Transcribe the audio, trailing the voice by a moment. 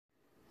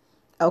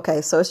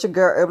Okay, so it's your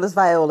girl, Herbalist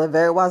Viola,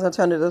 Very Wise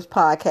Alternatives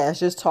Podcast,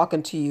 just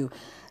talking to you.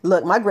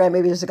 Look, my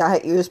grandbaby just got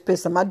her ears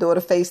pierced and my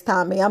daughter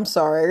FaceTime me. I'm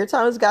sorry. Every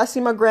time I got to see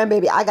my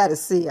grandbaby, I got to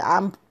see her.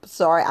 I'm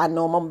sorry. I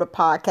know I'm on the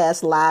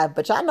podcast live,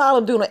 but y'all know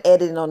I'm doing the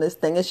editing on this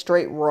thing. It's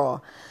straight raw.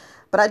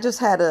 But I just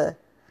had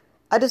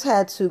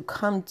to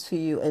come to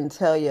you and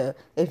tell you,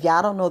 if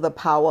y'all don't know the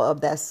power of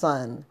that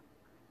sun,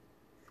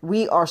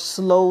 we are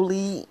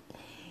slowly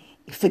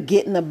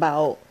forgetting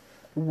about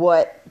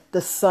what the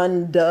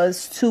sun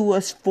does to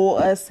us,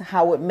 for us,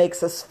 how it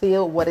makes us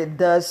feel, what it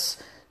does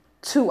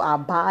to our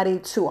body,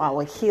 to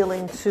our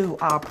healing, to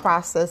our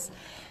process.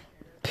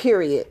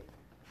 Period.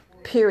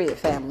 Period,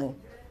 family.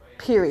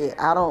 Period.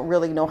 I don't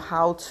really know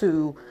how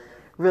to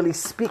really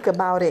speak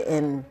about it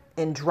and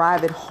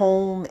drive it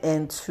home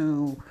and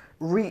to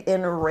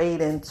reiterate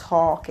and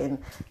talk and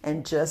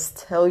just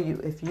tell you,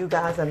 if you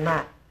guys are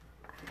not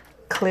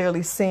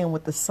clearly seeing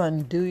what the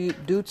sun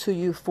do to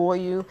you, for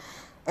you,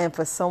 and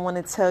for someone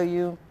to tell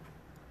you,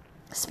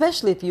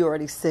 especially if you're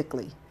already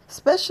sickly,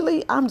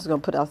 especially, I'm just going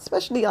to put out,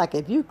 especially like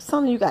if you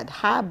got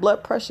high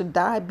blood pressure,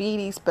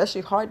 diabetes, especially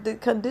heart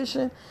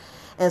condition,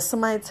 and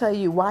somebody tell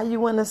you why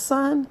you in the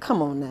sun,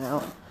 come on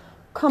now.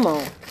 Come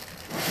on.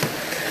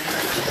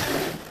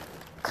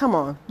 Come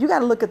on. You got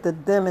to look at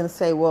them and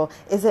say, well,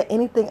 is there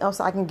anything else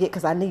I can get?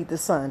 Because I need the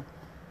sun.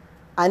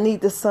 I need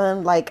the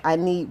sun like I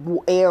need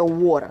air,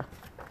 water.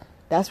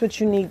 That's what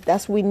you need.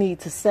 That's what we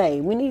need to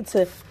say. We need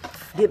to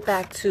get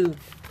back to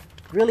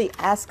really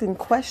asking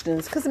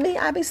questions. Because me,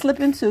 I be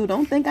slipping too.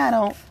 Don't think I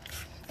don't.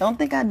 Don't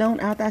think I don't.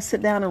 After I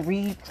sit down and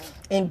read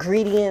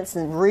ingredients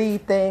and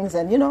read things.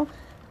 And,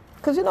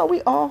 because,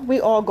 we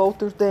all go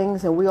through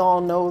things. And we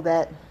all know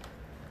that,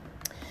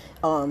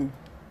 come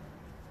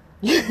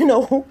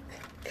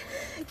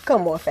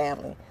on,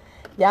 family.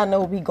 Y'all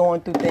know we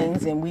going through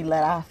things. And we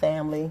let our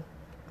family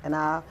and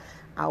our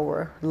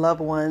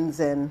loved ones,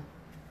 and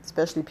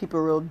especially people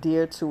real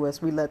dear to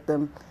us, we let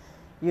them,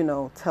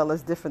 tell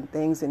us different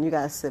things, and you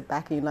guys sit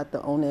back and you let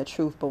them own their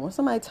truth. But when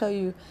somebody tell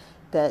you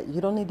that you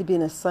don't need to be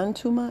in the sun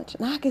too much,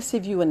 and I can see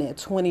you in there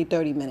 20,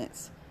 30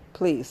 minutes,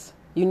 please,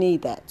 you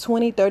need that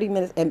 20, 30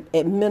 minutes, and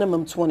at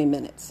minimum 20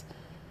 minutes,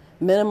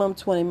 minimum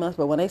 20 months.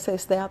 But when they say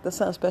stay out the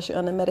sun, especially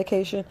on the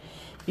medication,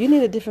 you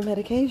need a different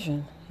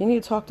medication. You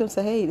need to talk to them and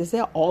say, hey, is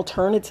there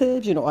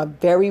alternatives, a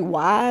very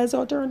wise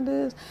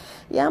alternatives?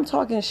 Yeah, I'm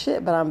talking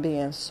shit, but I'm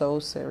being so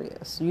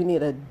serious. You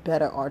need a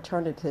better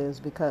alternatives,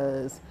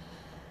 because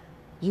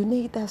you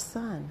need that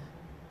sun.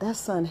 That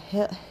sun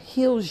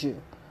heals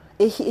you.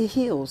 It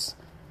heals.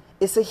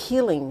 It's a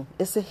healing.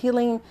 It's a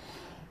healing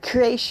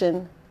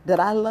creation that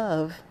I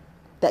love,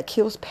 that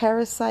kills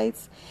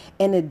parasites,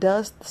 and it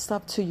does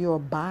stuff to your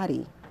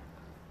body.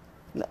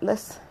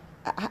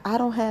 I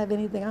don't have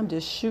anything. I'm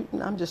just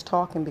shooting. I'm just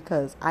talking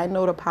because I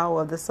know the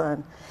power of the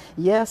sun.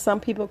 Yeah,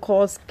 some people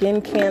call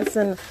skin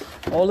cancer and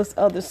all this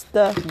other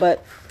stuff,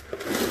 but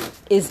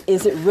is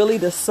it really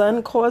the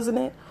sun causing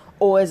it?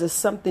 Or is it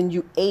something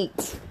you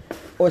ate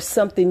or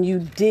something you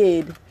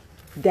did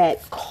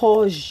that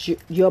caused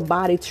your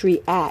body to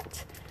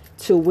react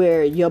to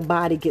where your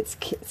body gets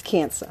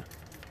cancer?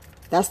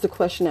 That's the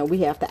question that we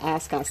have to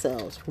ask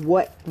ourselves.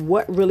 What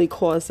really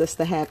caused us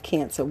to have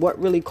cancer? What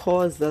really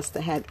caused us to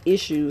have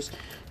issues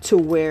to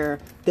where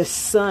the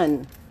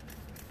sun,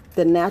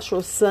 the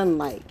natural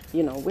sunlight,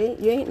 you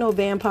ain't no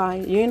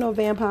vampire. You ain't no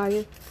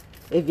vampire.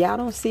 If y'all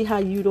don't see how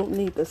you don't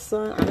need the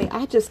sun, I mean,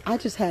 I just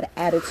had an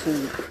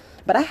attitude.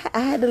 But I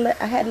had to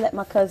let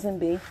my cousin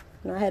be.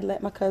 I had to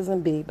let my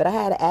cousin be. But I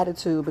had an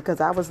attitude because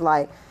I was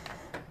like,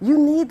 you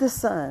need the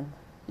sun.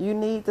 You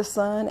need the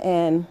sun,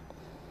 and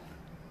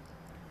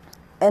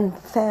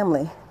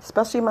family,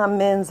 especially my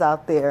men's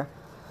out there,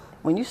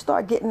 when you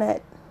start getting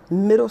that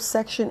middle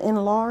section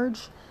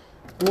enlarged,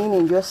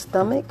 meaning your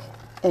stomach,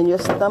 I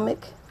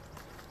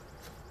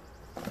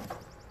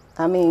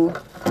mean,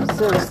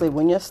 seriously,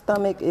 when your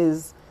stomach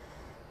is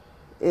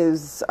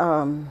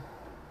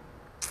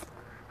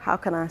how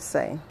can I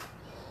say,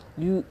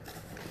 you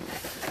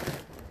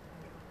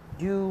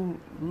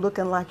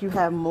looking like you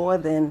have more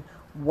than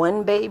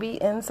one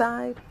baby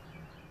inside,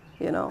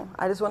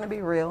 I just want to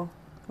be real.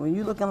 When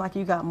you looking like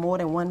you got more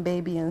than one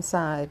baby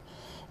inside,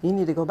 you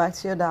need to go back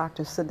to your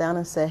doctor, sit down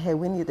and say, hey,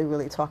 we need to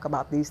really talk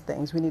about these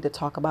things. We need to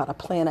talk about a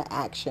plan of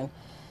action.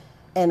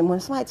 And when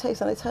somebody tells you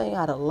something, they tell you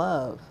how to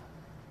love.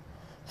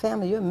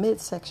 Family, your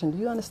midsection, do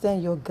you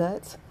understand your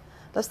gut?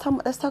 Let's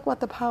talk about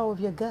the power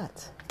of your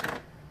gut.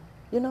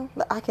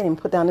 I can't even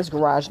put down this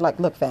garage. Like,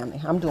 look,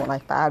 family, I'm doing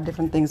like 5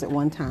 different things at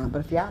one time. But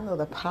if y'all know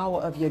the power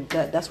of your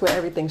gut, that's where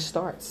everything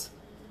starts.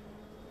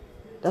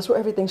 That's where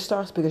everything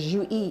starts, because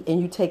you eat and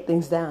you take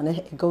things down.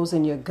 It goes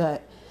in your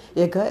gut.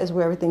 Your gut is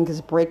where everything gets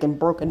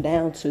broken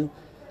down to.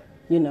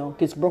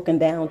 Gets broken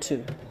down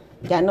to.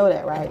 Y'all know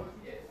that, right?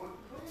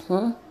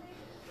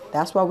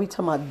 That's why we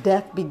talking about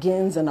death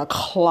begins in a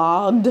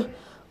clogged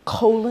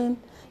colon.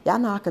 Y'all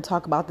know I could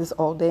talk about this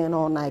all day and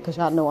all night, because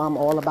y'all know I'm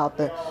all about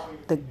the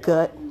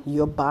gut,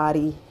 your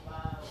body,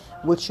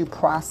 what you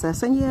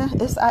process. And yeah,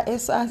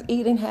 it's our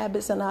eating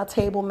habits and our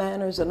table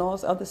manners and all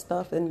this other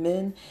stuff. And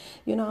men,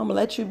 I'm gonna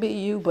let you be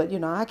you, but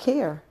I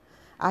care.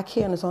 I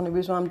care, and it's the only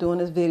reason why I'm doing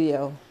this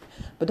video.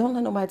 But don't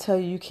let nobody tell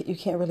you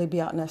can't really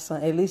be out in that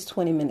sun. At least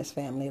 20 minutes,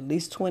 family. At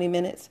least 20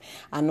 minutes.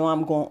 I know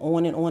I'm going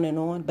on and on and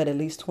on, but at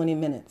least 20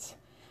 minutes.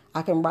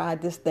 I can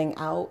ride this thing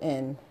out,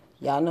 and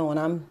y'all know when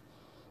I'm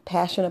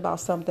passionate about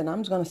something,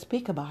 I'm just going to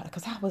speak about it.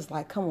 Because I was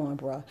like, come on,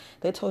 bro.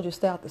 They told you to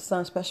stay out the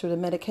sun, especially with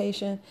the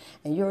medication,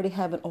 and you're already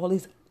having all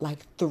these, like,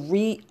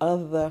 3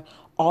 other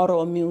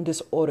autoimmune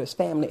disorders.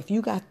 Family, if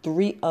you got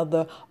 3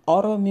 other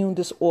autoimmune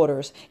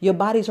disorders, your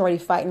body's already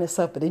fighting this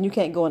up, but then you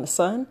can't go in the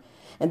sun.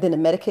 And then the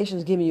medication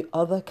is giving you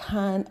other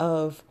kind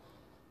of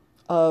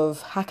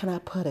how can I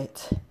put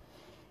it?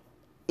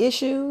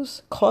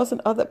 Issues, causing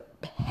other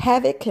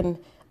havoc and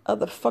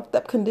other fucked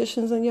up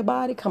conditions in your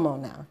body. Come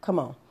on now. Come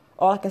on.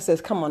 All I can say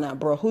is, come on now,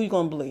 bro. Who you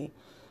going to believe?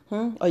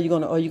 Are you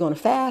going to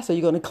fast? Are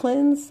you going to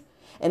cleanse?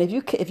 And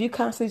if you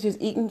constantly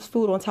just eating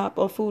food on top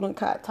of food on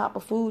top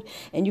of food,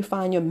 and you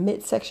find your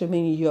midsection,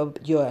 meaning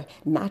your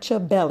not your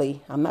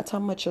belly. I'm not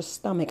talking about your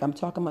stomach. I'm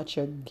talking about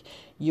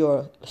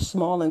your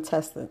small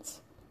intestines.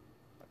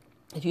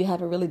 If you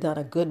haven't really done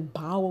a good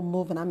bowel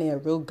movement, I mean a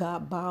real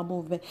God bowel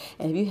movement,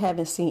 and if you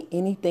haven't seen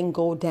anything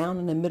go down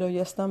in the middle of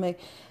your stomach,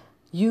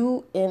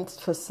 you in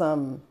for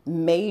some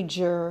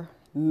major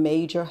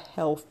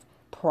health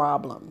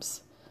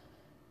problems,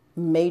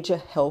 major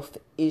health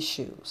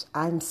issues.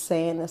 I'm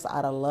saying this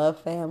out of love,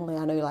 family.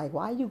 I know you're like,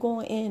 why are you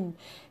going in?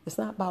 It's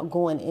not about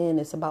going in.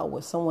 It's about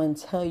what someone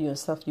tell you and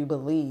stuff you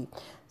believe.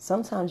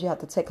 Sometimes you have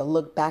to take a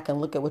look back and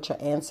look at what your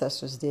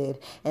ancestors did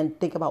and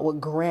think about what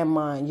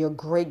grandma and your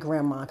great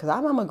grandma. Because I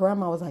remember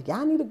grandma was like,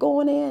 y'all need to go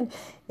in.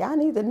 Y'all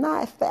need to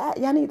not fast.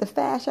 Y'all need to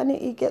fast. Y'all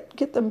need to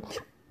get them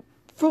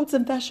fruits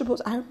and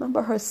vegetables. I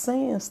remember her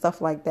saying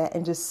stuff like that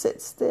and just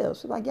sit still.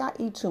 She's like, y'all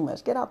eat too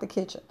much. Get out the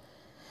kitchen.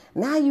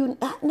 Now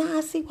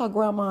I see why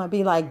grandma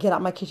be like, get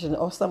out my kitchen.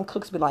 Or some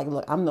cooks be like,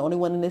 look, I'm the only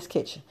one in this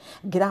kitchen.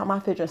 Get out my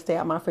refrigerator and stay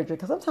out my refrigerator.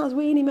 Because sometimes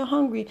we ain't even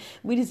hungry.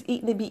 We just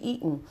eating to be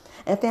eating.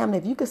 And family,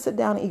 if you could sit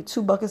down and eat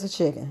 2 buckets of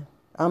chicken,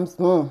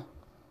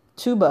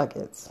 2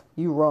 buckets,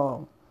 you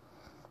wrong.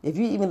 If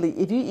you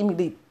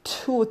even eat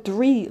 2 or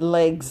 3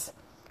 legs,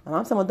 and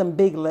I'm talking about them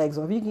big legs,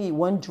 or if you can eat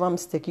 1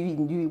 drumstick, you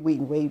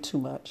eating way too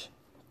much.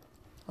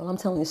 Well, I'm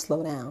telling you,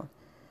 slow down.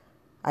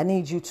 I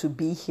need you to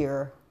be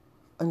here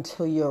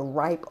until your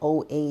ripe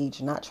old age,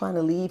 not trying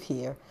to leave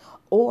here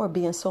or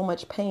be in so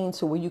much pain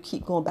to where you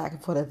keep going back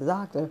and forth at the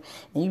doctor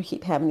and you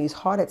keep having these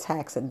heart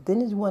attacks. And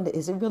then you wonder,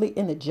 is it really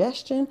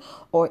indigestion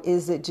or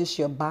is it just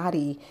your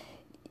body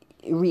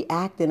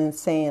reacting and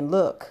saying,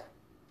 look,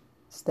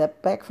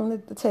 step back from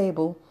the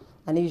table.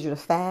 I need you to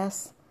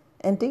fast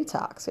and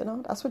detox.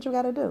 That's what you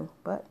got to do.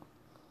 But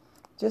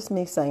just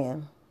me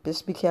saying,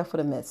 just be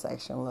careful of the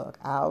midsection. Look,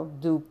 I'll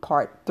do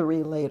part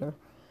 3 later.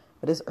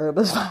 But it's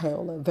Herbalist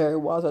Viola, Very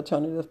Wise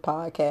Alternative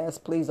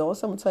Podcast. Please, don't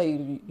someone tell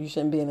you you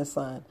shouldn't be in the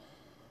sun.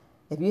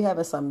 If you're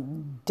having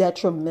some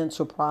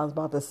detrimental problems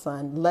about the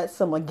sun, let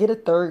someone get a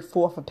 3rd,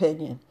 4th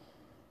opinion.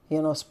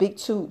 Speak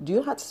to, do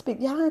you have to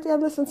speak? Y'all have to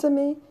listen to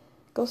me.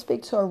 Go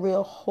speak to a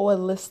real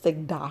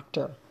holistic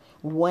doctor.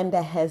 One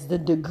that has the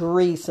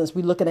degree, since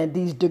we're looking at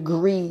these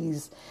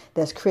degrees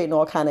that's creating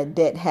all kind of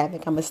debt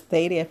havoc. I'm going to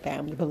stay there,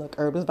 family. But look,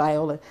 Herbalist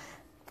Viola,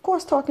 of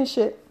course, talking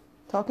shit,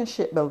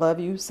 but love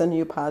you, sending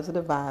you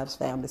positive vibes,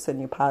 family,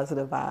 sending you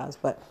positive vibes.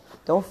 But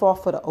don't fall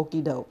for the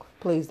okie doke.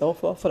 Please don't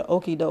fall for the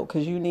okie doke,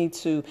 because you need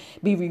to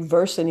be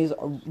reversing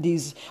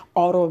these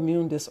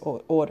autoimmune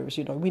disorders.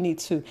 We need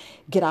to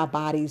get our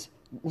bodies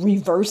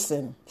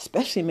reversing,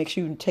 especially make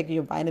sure you take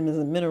your vitamins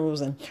and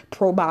minerals and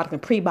probiotics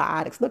and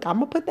prebiotics. Look, I'm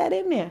gonna put that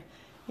in there.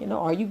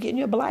 Are you getting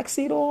your black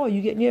seed oil? Are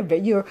you getting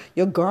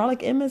your garlic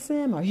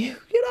MSM? Are you,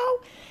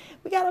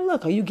 we gotta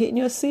look. Are you getting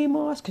your sea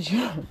moss? Because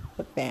you're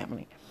a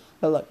family.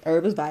 But look,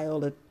 Herbalist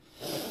Viola,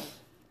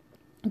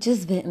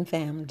 just venting,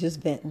 family, just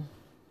venting.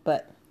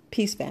 But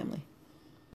peace, family.